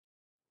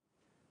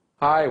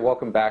Hi,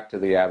 welcome back to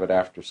the Avid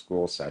After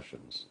School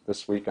Sessions.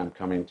 This week I'm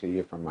coming to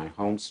you from my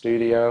home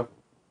studio.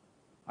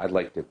 I'd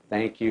like to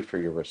thank you for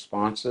your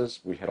responses.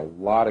 We had a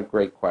lot of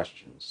great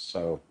questions,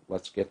 so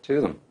let's get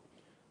to them.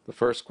 The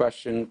first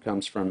question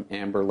comes from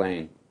Amber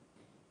Lane,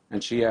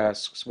 and she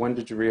asks, when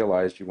did you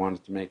realize you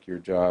wanted to make your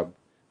job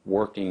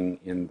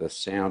working in the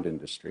sound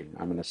industry?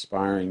 I'm an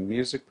aspiring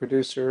music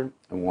producer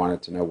and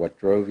wanted to know what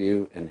drove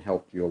you and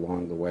helped you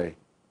along the way.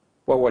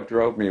 Well, what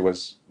drove me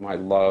was my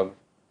love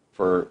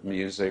for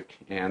music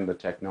and the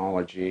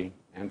technology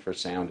and for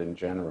sound in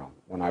general.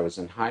 When I was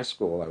in high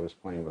school, I was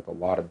playing with a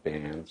lot of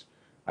bands.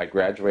 I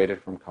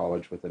graduated from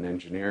college with an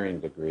engineering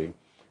degree,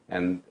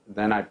 and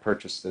then I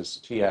purchased this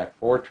TAC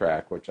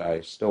 4-track, which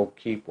I still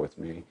keep with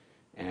me,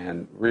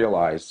 and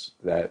realized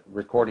that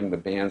recording the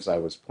bands I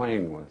was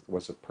playing with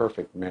was a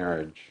perfect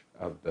marriage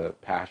of the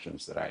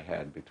passions that I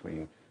had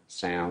between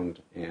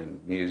sound and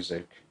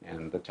music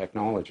and the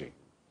technology.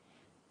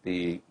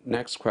 The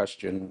next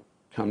question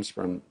comes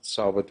from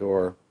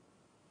Salvador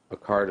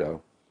Accardo,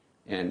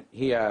 and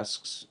he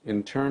asks,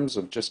 in terms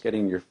of just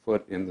getting your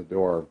foot in the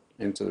door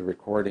into the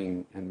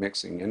recording and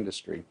mixing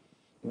industry,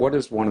 what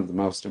is one of the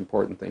most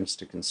important things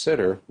to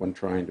consider when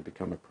trying to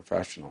become a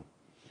professional?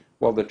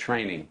 Well, the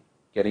training.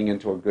 Getting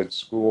into a good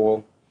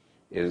school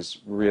is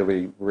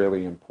really,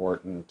 really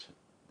important.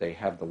 They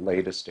have the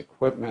latest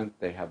equipment,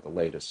 they have the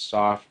latest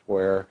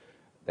software,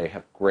 they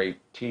have great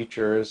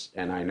teachers,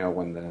 and I know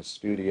when the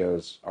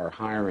studios are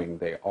hiring,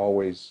 they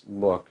always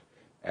look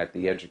at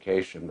the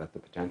education that the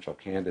potential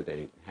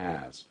candidate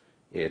has.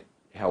 It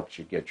helps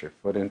you get your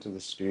foot into the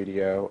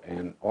studio,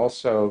 and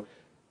also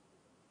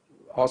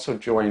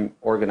join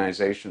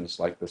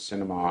organizations like the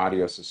Cinema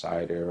Audio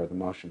Society or the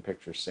Motion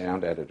Picture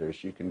Sound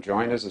Editors. You can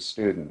join as a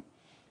student,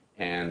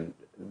 and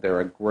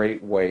they're a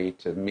great way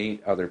to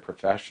meet other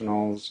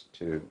professionals,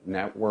 to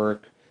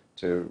network,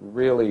 to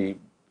really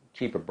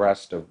keep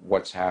abreast of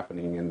what's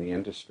happening in the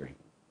industry.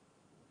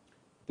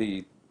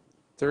 The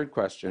third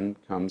question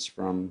comes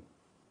from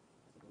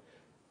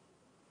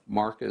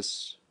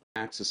Marcus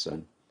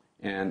Axison,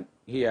 and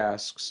he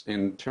asks,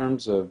 in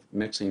terms of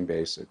mixing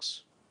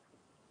basics,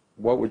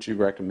 what would you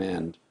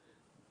recommend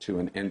to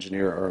an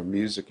engineer or a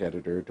music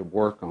editor to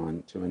work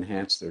on to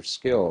enhance their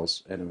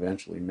skills and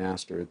eventually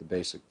master the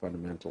basic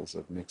fundamentals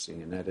of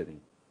mixing and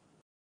editing?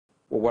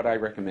 Well, what I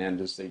recommend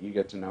is that you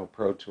get to know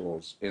Pro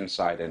Tools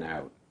inside and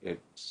out.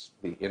 It's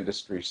the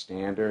industry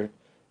standard,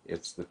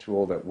 it's the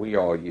tool that we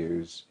all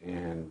use,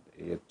 and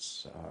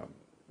it's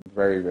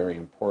very, very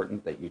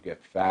important that you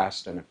get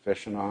fast and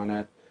efficient on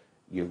it.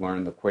 You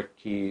learn the quick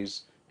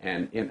keys,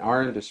 and in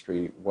our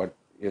industry, what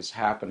is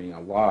happening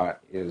a lot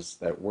is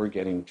that we're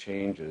getting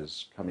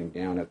changes coming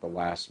down at the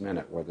last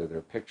minute, whether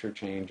they're picture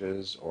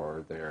changes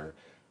or they're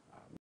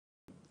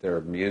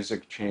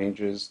music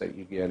changes that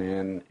you get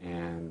in,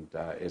 and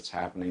it's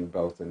happening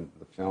both in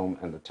the film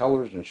and the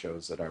television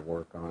shows that I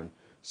work on.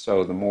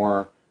 So the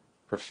more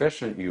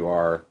proficient you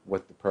are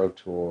with the Pro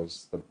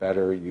Tools, the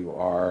better you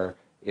are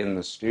in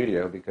the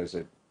studio, because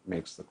it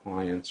makes the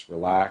clients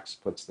relax,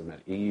 puts them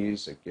at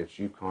ease, it gives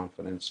you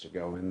confidence to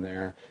go in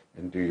there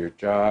and do your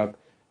job.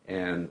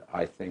 And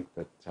I think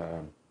that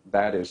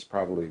that is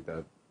probably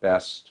the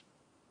best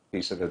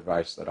piece of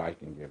advice that I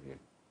can give you.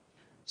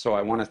 So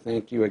I want to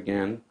thank you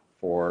again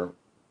for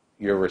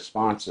your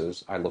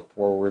responses. I look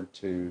forward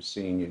to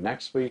seeing you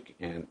next week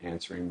and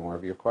answering more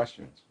of your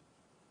questions.